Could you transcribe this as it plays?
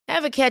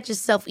Ever catch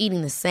yourself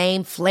eating the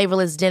same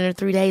flavorless dinner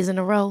 3 days in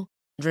a row?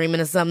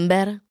 Dreaming of something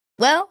better?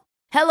 Well,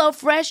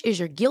 HelloFresh is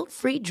your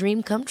guilt-free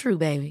dream come true,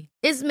 baby.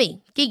 It's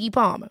me, Keke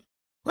Palmer.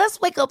 Let's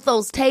wake up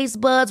those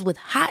taste buds with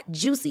hot,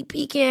 juicy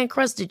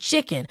pecan-crusted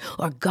chicken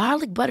or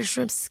garlic butter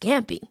shrimp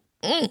scampi.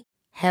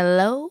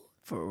 Hello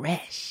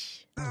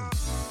Fresh.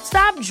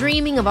 Stop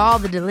dreaming of all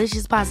the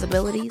delicious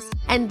possibilities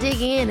and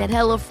dig in at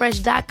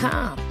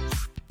HelloFresh.com.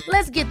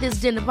 Let's get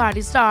this dinner party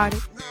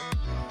started.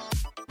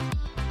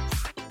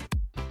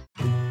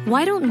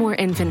 Why don't more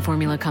infant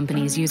formula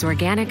companies use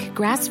organic,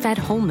 grass-fed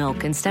whole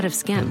milk instead of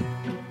skim?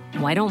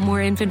 Why don't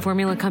more infant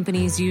formula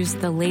companies use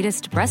the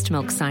latest breast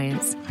milk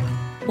science?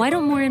 Why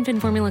don't more infant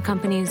formula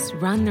companies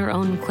run their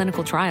own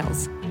clinical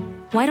trials?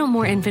 Why don't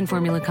more infant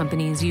formula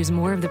companies use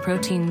more of the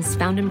proteins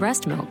found in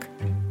breast milk?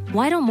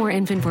 Why don't more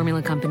infant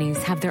formula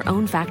companies have their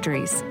own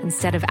factories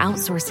instead of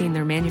outsourcing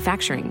their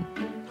manufacturing?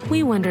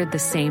 We wondered the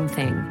same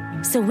thing.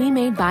 So we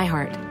made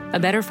ByHeart, a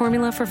better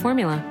formula for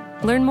formula.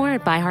 Learn more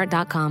at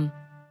byheart.com.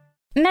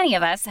 Many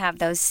of us have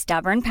those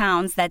stubborn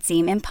pounds that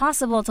seem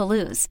impossible to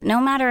lose,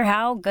 no matter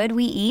how good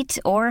we eat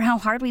or how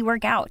hard we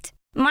work out.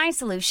 My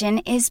solution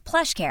is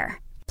PlushCare.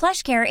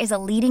 PlushCare is a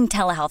leading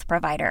telehealth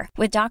provider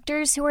with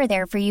doctors who are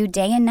there for you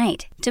day and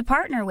night to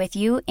partner with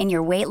you in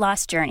your weight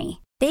loss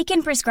journey. They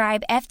can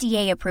prescribe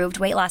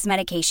FDA-approved weight loss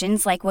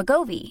medications like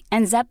Wegovy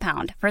and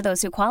Zepbound for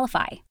those who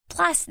qualify.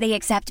 Plus, they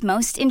accept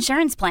most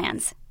insurance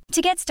plans.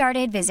 To get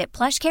started, visit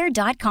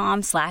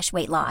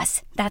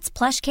plushcare.com/weightloss. That's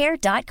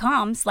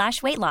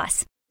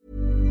plushcare.com/weightloss.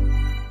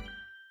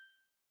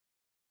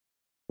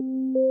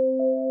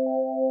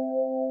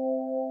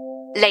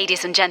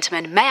 Ladies and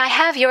gentlemen, may I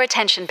have your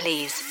attention,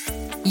 please?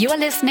 You are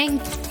listening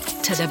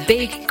to the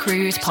Big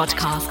Cruise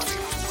Podcast.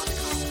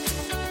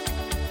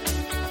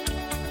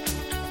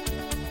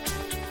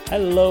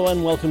 Hello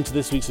and welcome to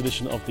this week's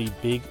edition of the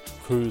Big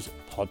Cruise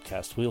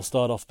Podcast. We'll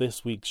start off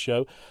this week's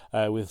show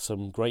with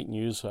some great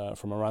news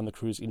from around the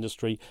cruise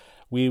industry.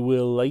 We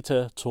will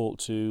later talk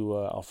to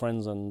our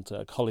friends and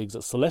colleagues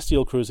at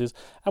Celestyal Cruises,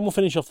 and we'll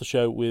finish off the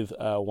show with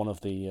one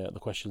of the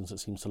questions that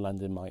seems to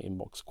land in my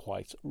inbox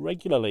quite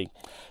regularly.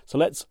 So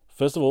let's,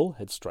 first of all,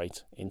 head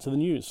straight into the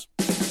news.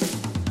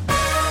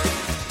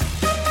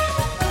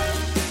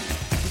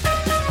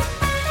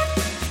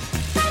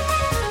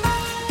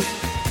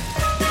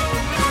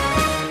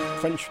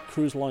 French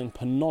cruise line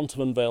Ponant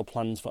have unveiled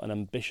plans for an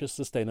ambitious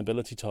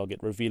sustainability target,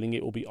 revealing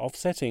it will be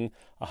offsetting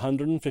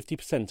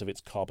 150% of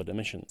its carbon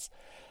emissions.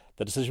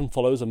 The decision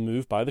follows a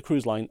move by the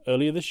cruise line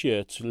earlier this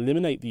year to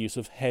eliminate the use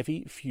of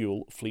heavy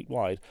fuel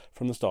fleet-wide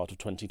from the start of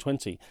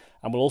 2020,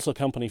 and will also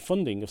accompany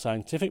funding of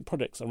scientific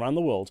projects around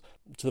the world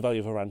to the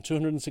value of around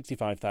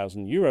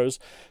 €265,000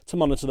 to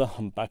monitor the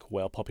humpback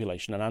whale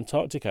population in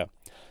Antarctica.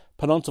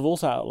 Ponant have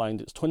also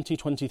outlined its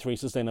 2023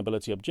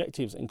 sustainability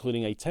objectives,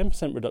 including a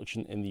 10%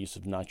 reduction in the use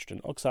of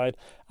nitrogen oxide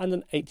and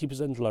an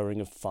 80%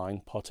 lowering of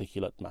fine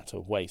particulate matter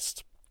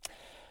waste.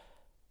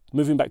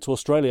 Moving back to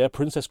Australia,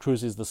 Princess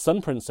Cruises' The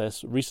Sun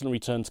Princess recently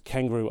returned to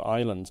Kangaroo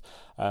Island,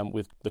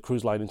 with the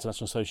Cruise Line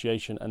International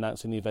Association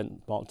announcing the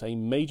event marked a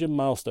major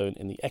milestone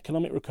in the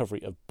economic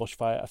recovery of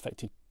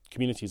bushfire-affected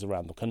communities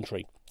around the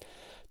country.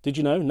 Did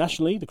you know,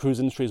 nationally, the cruise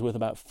industry is worth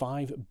about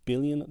 $5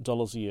 billion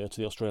a year to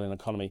the Australian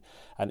economy,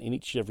 and in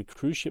each and every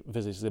cruise ship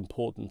visit is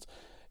important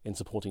in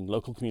supporting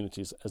local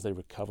communities as they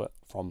recover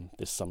from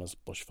this summer's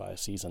bushfire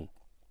season.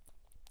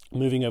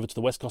 Moving over to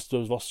the west coast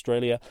of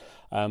Australia,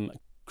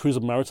 Cruise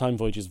and Maritime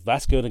Voyages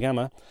Vasco da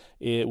Gama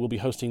will be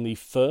hosting the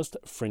first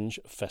Fringe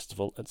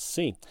Festival at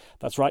sea.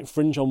 That's right,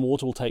 Fringe on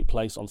Water will take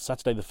place on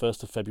Saturday the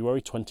 1st of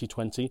February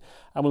 2020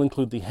 and will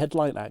include the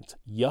headline act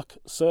Yuck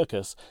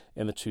Circus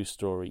in the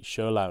two-storey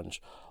show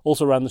lounge.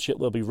 Also around the ship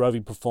there'll be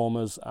roving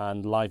performers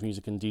and live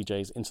music and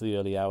DJs into the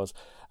early hours.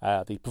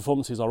 The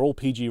performances are all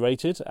PG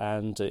rated,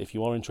 and if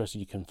you are interested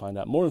you can find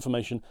out more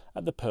information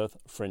at the Perth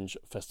Fringe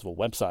Festival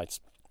website.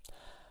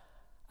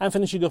 And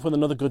finishing up with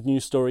another good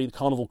news story,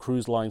 Carnival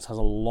Cruise Lines has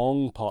a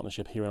long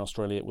partnership here in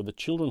Australia with the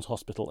Children's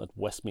Hospital at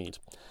Westmead.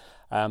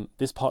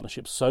 This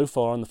partnership so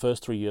far in the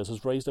first 3 years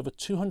has raised over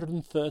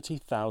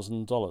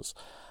 $230,000,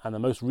 and the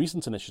most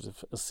recent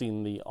initiative has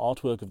seen the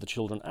artwork of the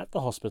children at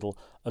the hospital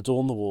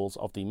adorn the walls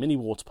of the mini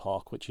water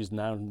park, which is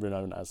now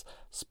known as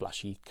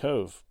Splashy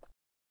Cove.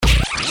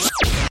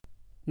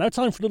 Now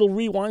time for a little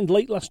rewind.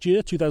 Late last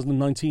year,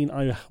 2019,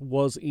 I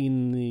was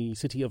in the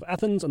city of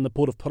Athens and the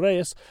port of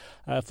Piraeus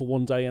for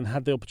one day and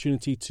had the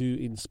opportunity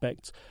to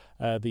inspect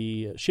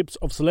the ships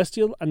of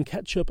Celestyal and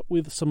catch up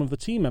with some of the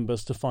team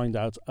members to find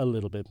out a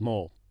little bit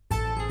more.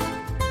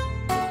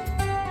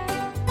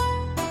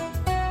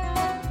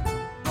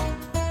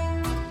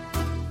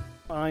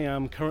 I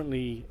am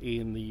currently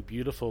in the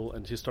beautiful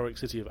and historic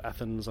city of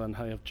Athens, and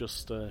I have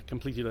just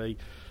completed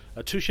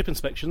two ship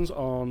inspections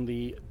on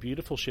the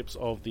beautiful ships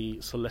of the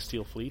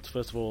Celestyal fleet.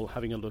 First of all,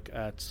 having a look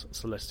at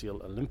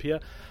Celestyal Olympia,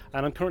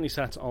 and I'm currently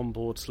sat on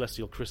board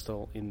Celestyal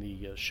Crystal in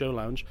the show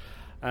lounge,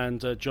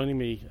 and joining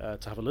me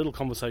to have a little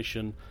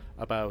conversation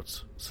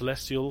about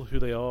Celestyal, who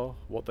they are,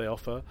 what they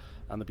offer,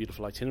 and the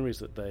beautiful itineraries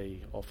that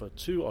they offer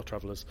to our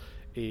travellers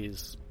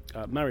is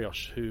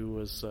Mariusz, who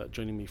was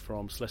joining me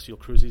from Celestyal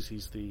Cruises.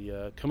 He's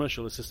the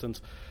commercial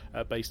assistant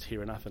based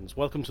here in Athens.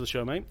 Welcome to the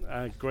show, mate.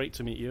 Great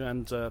to meet you,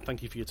 and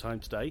thank you for your time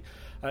today.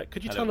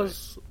 Could you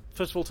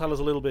first of all, tell us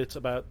a little bit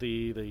about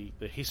the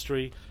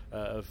history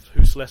of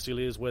who Celestyal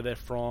is, where they're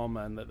from,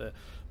 and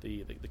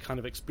the kind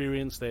of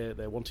experience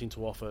they're wanting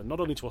to offer, not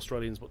only to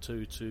Australians, but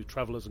to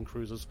travellers and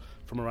cruisers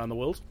from around the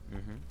world?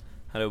 Mm-hmm.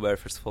 Hello, Bear,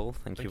 first of all.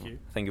 Thank you.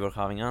 Thank you for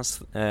having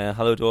us.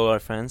 Hello to all our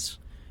friends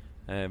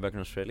back in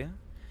Australia.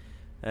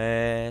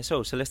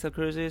 So, Celestyal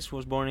Cruises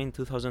was born in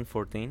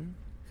 2014.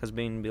 Has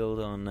been built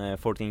on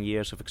 14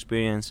 years of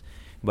experience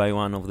by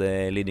one of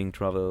the leading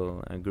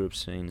travel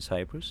groups in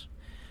Cyprus.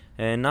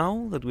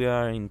 Now that we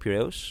are in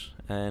Piraeus,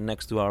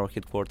 next to our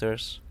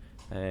headquarters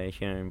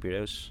here in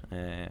Piraeus,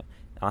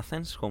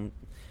 Athens,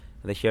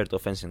 the heart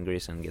of ancient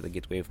Greece and the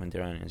gateway of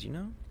Mediterranean, as you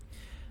know.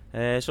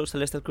 So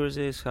Celestyal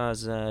Cruises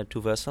has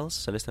two vessels,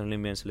 Celestyal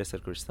Olympia and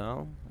Celestyal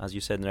Crystal. As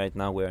you said, right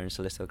now we are in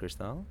Celestyal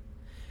Crystal.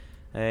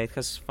 It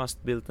has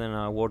fast built an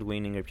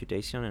award-winning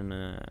reputation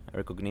and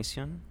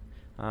recognition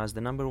as the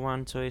number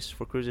one choice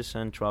for cruises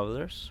and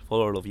travelers,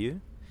 for all of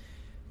you,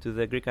 to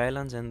the Greek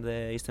islands and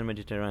the Eastern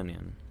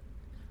Mediterranean.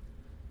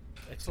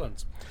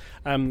 Excellent.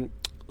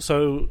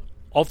 So,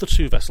 of the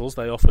two vessels,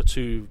 they offer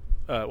two.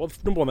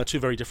 Number one, they're two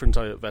very different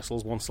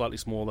vessels, one slightly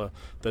smaller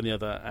than the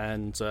other,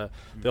 and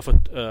they offer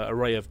an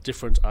array of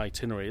different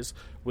itineraries.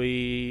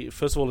 We,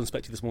 first of all,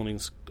 inspected this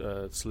morning's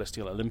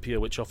Celestyal Olympia,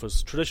 which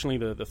offers traditionally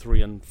the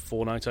 3 and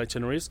 4 night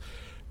itineraries,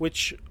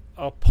 which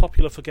are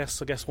popular for guests,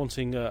 I guess,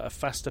 wanting a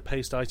faster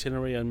paced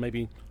itinerary and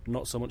maybe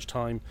not so much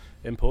time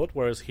in port,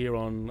 whereas here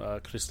on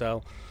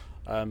Crystal,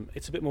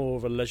 it's a bit more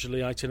of a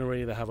leisurely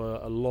itinerary. They have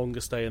a longer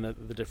stay in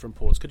the different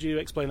ports. Could you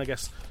explain, I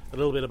guess, a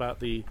little bit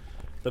about the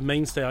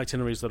mainstay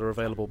itineraries that are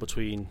available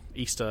between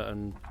Easter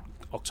and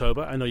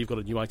October? I know you've got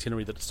a new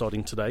itinerary that's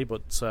starting today,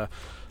 but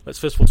let's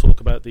first of all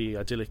talk about the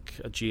idyllic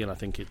Aegean. I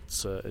think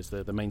it's is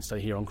the mainstay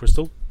here on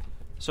Crystal.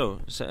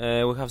 So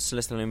we have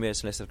Celestyal Olympia and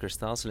Celestyal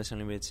Crystal. Celestyal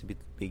Olympia is a bit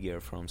bigger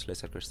from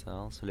Celestyal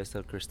Crystal.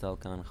 Celestyal Crystal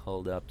can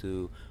hold up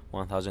to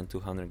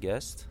 1,200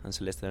 guests, and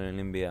Celestyal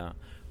Olympia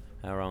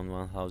around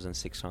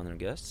 1,600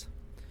 guests.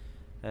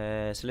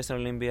 Celestyal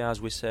Olympia,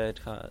 as we said,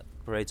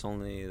 operates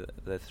only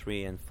the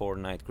 3 and 4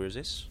 night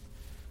cruises,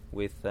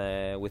 with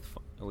a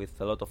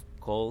lot of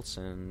calls,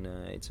 and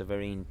it's a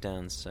very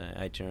intense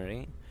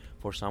itinerary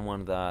for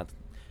someone that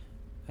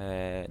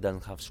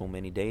doesn't have so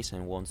many days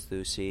and wants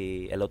to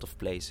see a lot of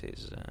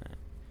places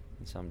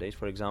in some days.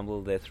 For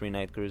example, the 3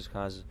 night cruise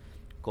has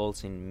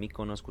calls in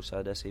Mykonos,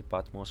 Kousadasi,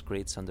 Patmos,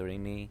 Crete,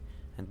 Santorini,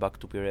 and back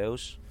to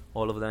Piraeus,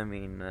 all of them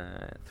in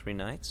 3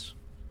 nights.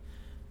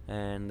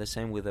 And the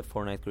same with the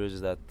 4 night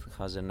cruise that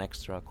has an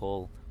extra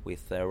call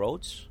with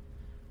Rhodes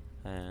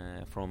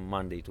from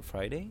Monday to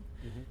Friday.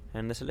 Mm-hmm.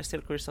 And the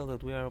Celestyal Crystal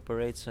that we are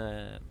operates,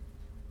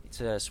 it's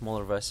a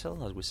smaller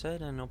vessel, as we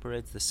said, and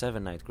operates the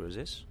 7 night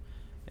cruises.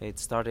 It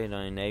started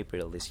in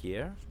April this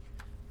year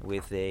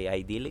with the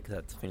idyllic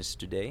that finished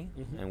today,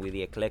 mm-hmm. and with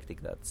the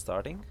eclectic that's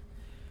starting,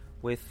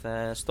 with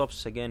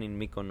stops again in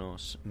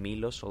Mykonos,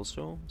 Milos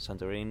also,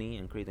 Santorini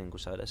and Crete and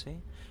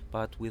Kousadasi,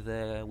 but with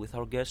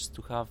our guests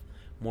to have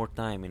more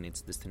time in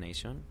its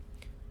destination,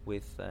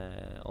 with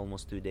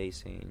almost 2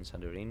 days in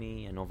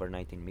Santorini, an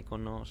overnight in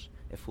Mykonos,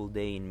 a full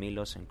day in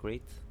Milos and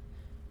Crete,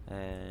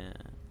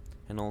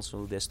 and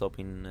also the stop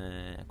in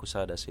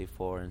Kousadasi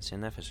for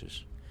St.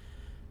 Ephesus.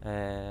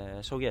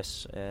 So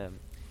yes,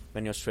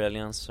 many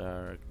Australians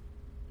are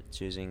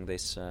choosing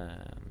this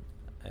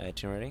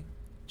itinerary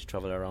to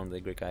travel around the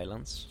Greek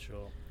islands.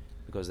 Sure.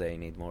 Because they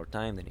need more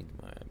time, they need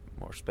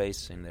more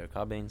space in their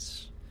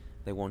cabins,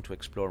 they want to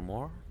explore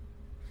more.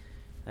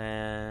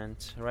 And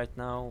right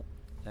now,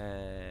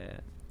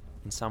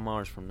 in some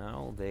hours from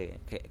now, the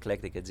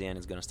eclectic Aegean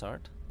is going to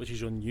start. Which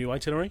is your new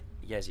itinerary?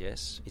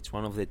 Yes. It's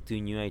one of the 2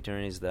 new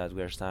itineraries that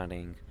we are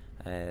starting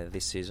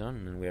this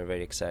season, and we are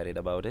very excited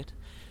about it.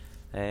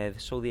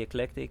 So the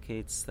eclectic,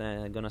 it's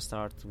going to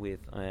start with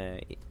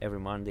every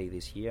Monday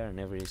this year and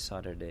every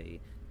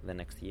Saturday the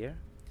next year.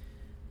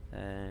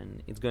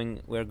 And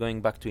we're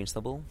going back to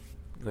Istanbul.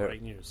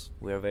 Great news.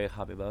 We are very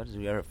happy about it.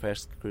 We are the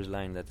first cruise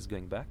line that is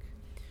going back.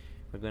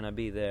 We're going to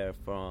be there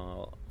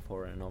for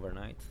an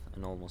overnight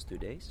and almost 2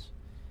 days.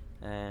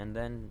 And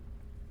then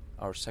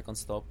our second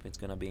stop, it's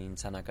going to be in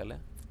Çanakkale,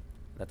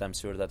 that I'm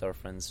sure that our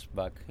friends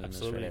back in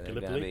Australia, they're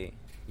going to be,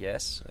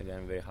 yes, they're going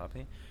to be very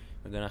happy.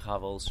 We're going to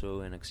have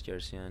also an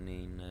excursion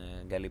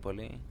in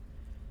Gallipoli,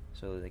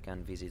 so they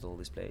can visit all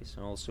this place.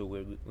 And also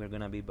we're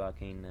going to be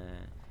back in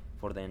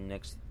for the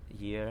next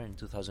year in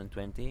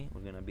 2020.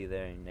 We're going to be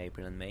there in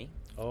April and May.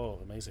 Oh,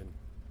 amazing.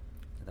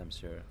 And I'm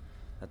sure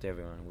that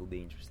everyone will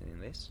be interested in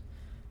this.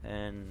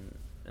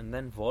 And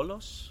then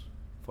Volos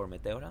for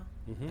Meteora,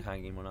 mm-hmm.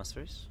 hanging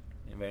monasteries,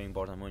 a very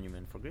important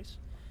monument for Greece.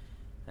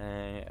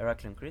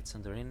 Heraklion, Crete,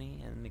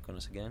 Santorini, and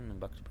Mykonos again, and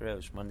back to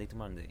Piraeus, Monday to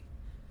Monday.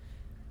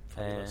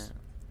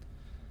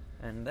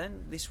 And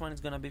then this one is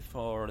going to be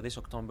for this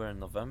October and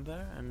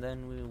November, and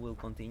then we will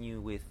continue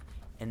with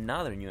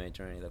another new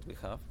itinerary that we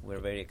have. We're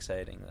very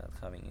excited that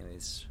having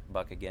this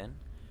back again.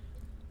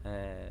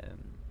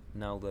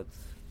 now that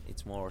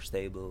it's more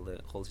stable, the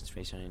whole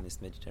situation in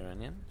East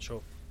Mediterranean.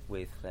 Sure.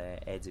 With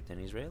Egypt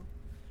and Israel.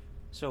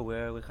 So we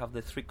have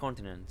the 3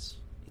 continents.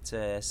 It's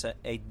a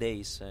 8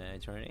 days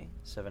journey,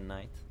 7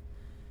 nights.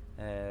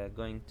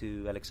 Going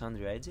to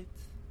Alexandria,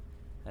 Egypt,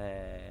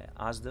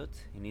 Ashdod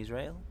in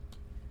Israel,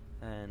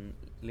 and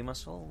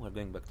Limassol. We're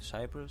going back to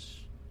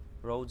Cyprus,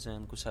 Rhodes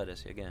and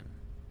Kusadasi again.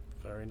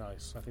 Very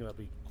nice. I think that'd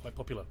be quite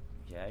popular.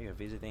 Yeah, you're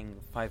visiting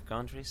 5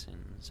 countries in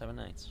 7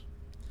 nights.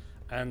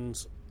 And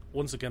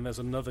once again, there's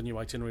another new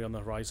itinerary on the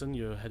horizon.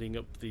 You're heading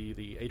up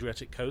the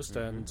Adriatic coast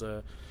and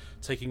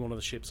taking one of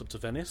the ships up to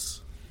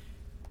Venice.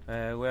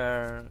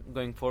 We're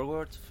going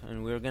forward,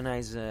 and we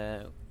organize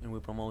and we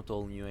promote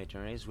all new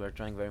itineraries. We're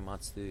trying very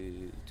much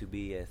to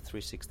be a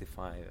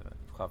 365, to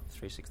have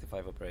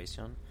 365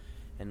 operation,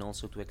 and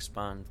also to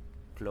expand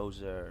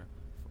closer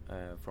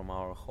from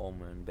our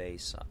home and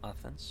base,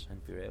 Athens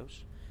and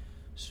Piraeus.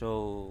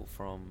 So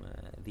from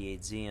the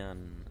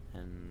Aegean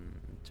and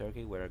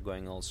Turkey, we're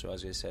going also,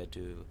 as I said,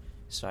 to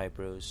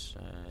Cyprus,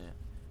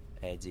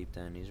 Egypt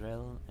and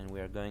Israel, and we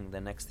are going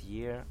the next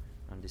year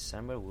in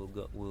December.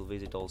 We'll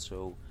visit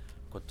also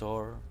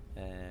Kotor.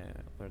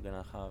 We're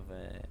gonna have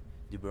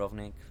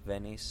Dubrovnik,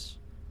 Venice,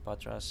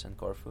 Patras and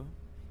Corfu.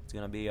 It's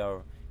gonna be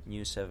our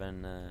new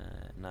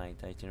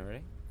 7-night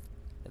itinerary.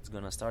 It's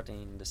gonna start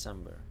in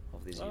December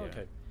of this year.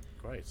 Okay,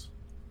 great.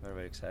 We're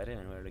very excited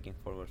and we're looking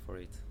forward for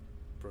it.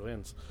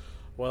 Brilliant.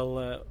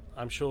 Well,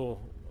 I'm sure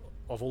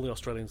of all the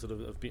Australians that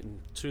have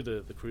been to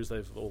the cruise,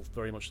 they've all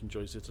very much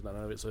enjoyed it, and I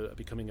know it's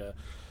becoming a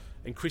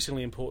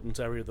increasingly important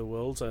area of the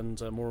world,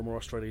 and more and more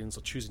Australians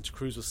are choosing to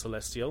cruise with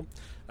Celestyal.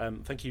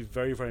 Thank you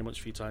very, very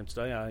much for your time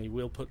today. I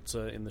will put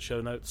in the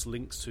show notes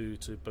links to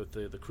both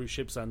the cruise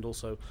ships and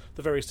also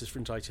the various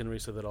different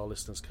itineraries so that our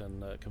listeners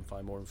can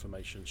find more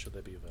information should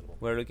they be available.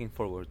 We're looking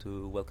forward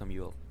to welcome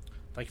you all.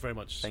 Thank you very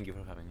much. Thank you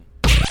for having me.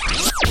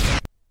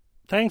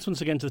 Thanks once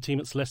again to the team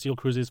at Celestyal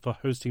Cruises for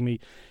hosting me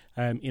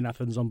in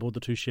Athens on board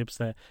the 2 ships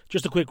there.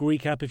 Just a quick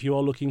recap, if you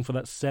are looking for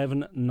that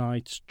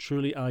 7-night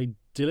truly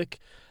idyllic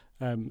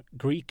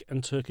Greek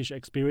and Turkish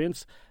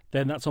experience,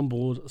 then that's on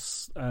board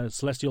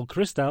Celestyal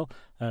Cruises,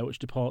 which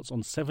departs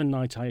on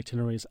 7-night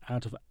itineraries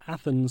out of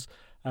Athens,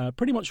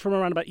 pretty much from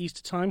around about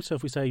Easter time, so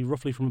if we say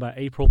roughly from about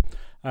April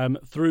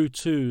through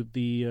to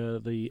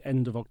the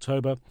end of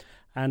October.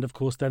 And of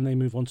course then they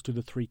move on to do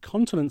the 3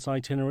 continents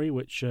itinerary,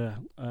 which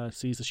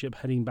sees the ship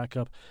heading back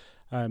up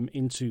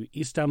into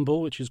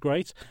Istanbul, which is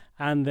great.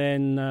 And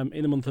then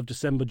in the month of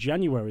December,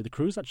 January, the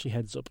cruise actually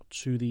heads up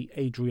to the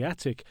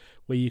Adriatic,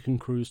 where you can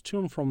cruise to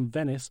and from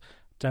Venice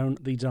down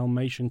the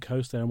Dalmatian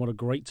coast there. And what a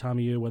great time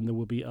of year when there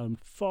will be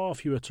far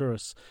fewer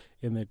tourists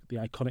in the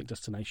iconic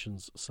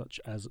destinations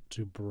such as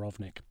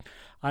Dubrovnik.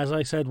 As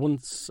I said,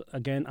 once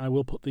again, I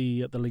will put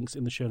the links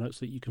in the show notes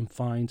so that you can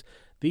find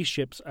these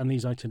ships and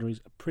these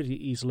itineraries pretty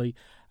easily.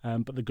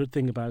 But the good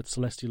thing about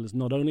Celestyal is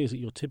not only is it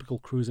your typical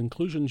cruise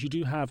inclusions, you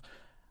do have,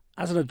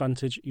 as an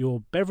advantage, your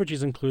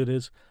beverages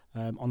included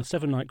on a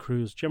 7-night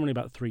cruise, generally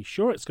about 3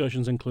 shore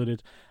excursions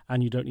included,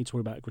 and you don't need to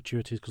worry about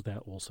gratuities because they're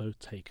also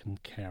taken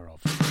care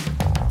of.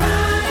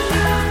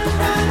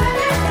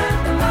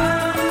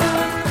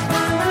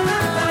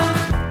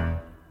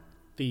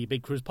 The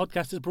Big Cruise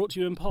Podcast is brought to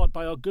you in part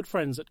by our good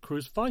friends at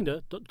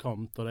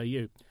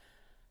cruisefinder.com.au.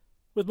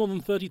 With more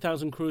than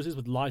 30,000 cruises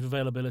with live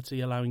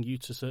availability allowing you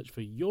to search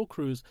for your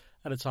cruise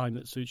at a time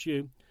that suits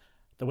you,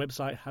 the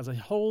website has a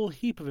whole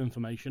heap of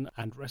information,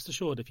 and rest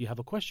assured, if you have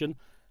a question,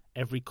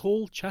 every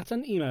call, chat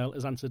and email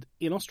is answered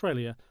in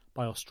Australia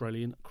by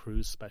Australian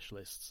cruise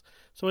specialists.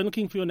 So when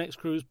looking for your next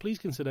cruise, please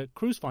consider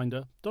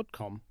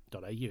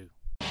cruisefinder.com.au.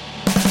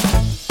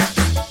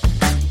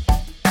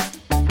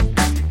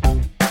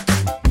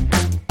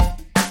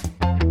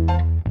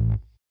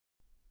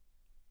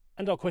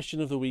 And our question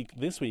of the week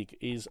this week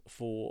is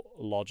for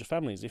larger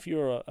families. If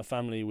you're a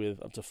family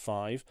with up to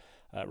 5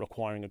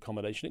 requiring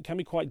accommodation, it can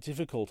be quite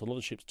difficult. A lot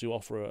of ships do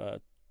offer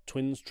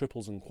twins,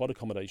 triples and quad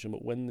accommodation,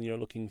 but when you're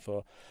looking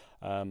for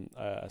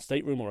a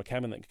stateroom or a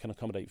cabin that can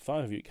accommodate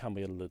 5 of you, it can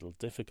be a little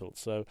difficult.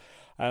 So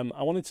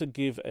I wanted to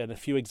give a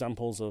few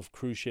examples of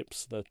cruise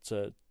ships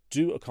that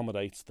do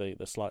accommodate the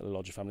slightly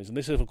larger families. And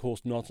this is, of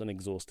course, not an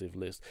exhaustive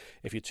list.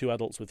 If you're 2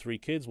 adults with 3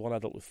 kids, 1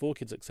 adult with 4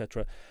 kids,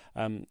 etc.,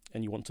 and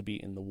you want to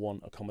be in the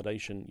one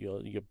accommodation,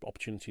 your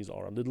opportunities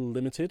are a little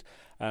limited.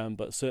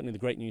 But certainly the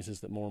great news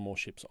is that more and more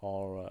ships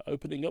are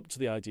opening up to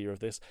the idea of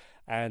this.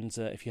 And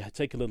if you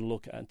take a little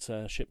look at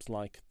ships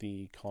like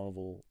the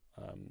Carnival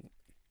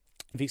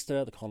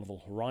Vista, the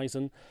Carnival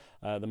Horizon,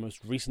 the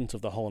most recent of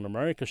the Holland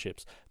America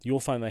ships, you'll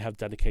find they have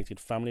dedicated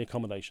family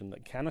accommodation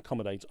that can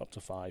accommodate up to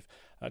 5,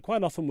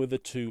 quite often with the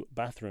 2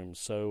 bathrooms,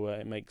 so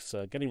it makes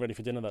getting ready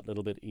for dinner that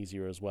little bit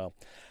easier as well.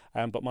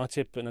 But my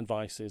tip and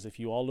advice is, if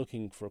you are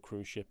looking for a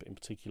cruise ship in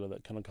particular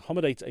that can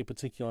accommodate a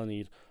particular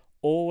need,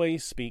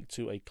 always speak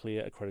to a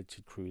clear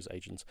accredited cruise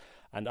agent.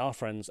 And our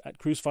friends at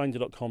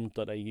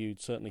cruisefinder.com.au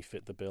certainly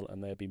fit the bill,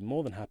 and they'll be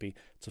more than happy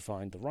to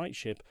find the right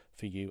ship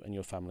for you and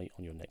your family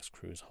on your next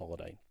cruise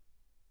holiday.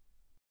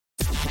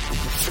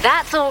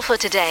 That's all for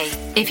today.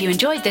 If you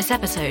enjoyed this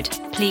episode,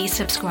 please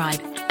subscribe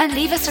and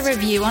leave us a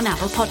review on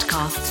Apple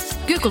Podcasts,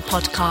 Google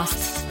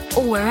Podcasts,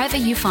 or wherever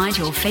you find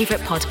your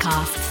favorite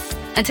podcasts.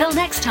 Until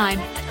next time,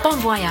 bon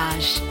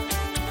voyage.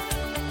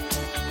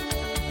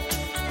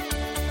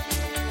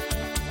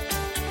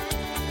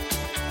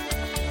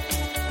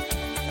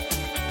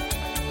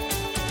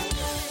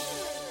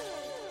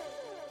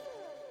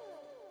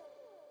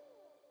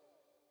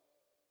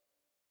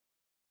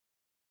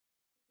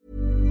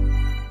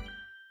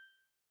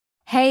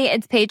 Hey,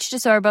 it's Paige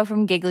DeSorbo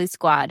from Giggly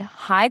Squad.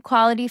 High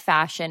quality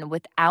fashion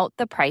without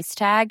the price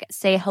tag.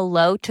 Say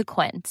hello to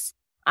Quince.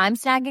 I'm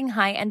snagging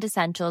high-end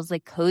essentials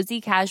like cozy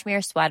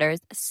cashmere sweaters,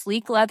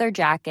 sleek leather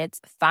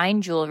jackets,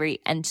 fine jewelry,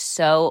 and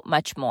so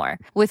much more.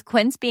 With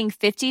Quince being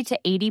 50 to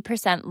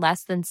 80%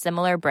 less than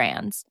similar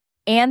brands.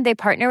 And they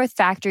partner with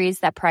factories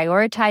that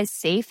prioritize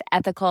safe,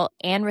 ethical,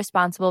 and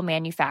responsible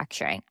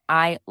manufacturing.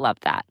 I love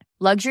that.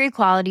 Luxury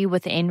quality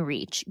within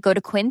reach. Go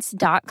to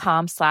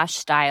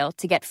quince.com/style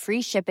to get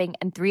free shipping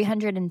and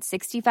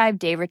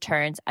 365-day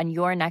returns on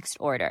your next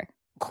order.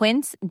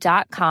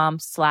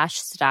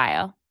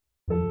 Quince.com/style.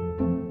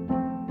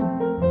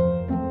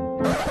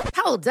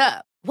 Hold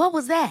up. What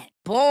was that?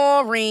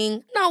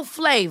 Boring. No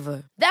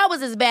flavor. That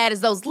was as bad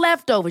as those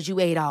leftovers you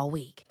ate all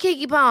week.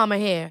 Keke Palmer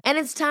here, and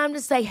it's time to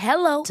say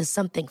hello to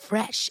something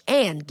fresh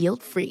and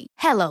guilt-free.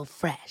 Hello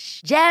Fresh.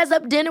 Jazz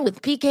up dinner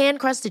with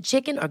pecan-crusted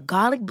chicken or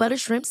garlic butter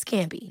shrimp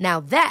scampi. Now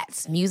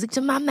that's music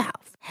to my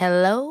mouth.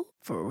 Hello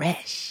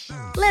Fresh.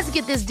 Let's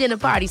get this dinner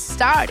party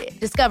started.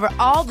 Discover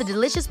all the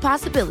delicious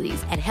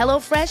possibilities at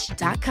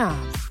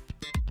hellofresh.com.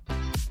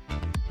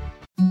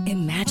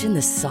 Imagine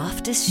the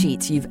softest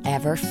sheets you've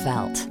ever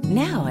felt.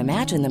 Now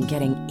imagine them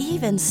getting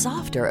even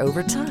softer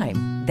over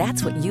time.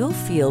 That's what you'll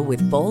feel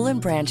with Boll &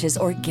 Branch's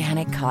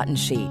organic cotton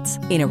sheets.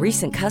 In a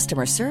recent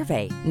customer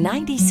survey,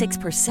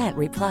 96%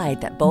 replied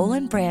that Boll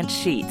 & Branch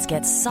sheets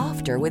get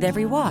softer with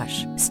every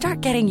wash.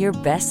 Start getting your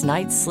best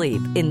night's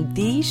sleep in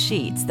these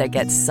sheets that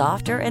get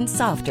softer and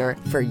softer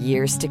for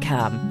years to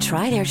come.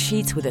 Try their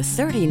sheets with a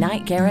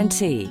 30-night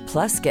guarantee.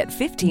 Plus, get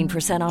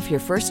 15% off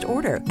your first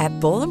order at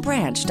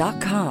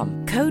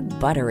bollandbranch.com. Code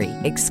BUTTERY.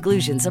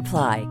 Exclusions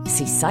apply.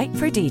 See site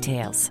for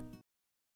details.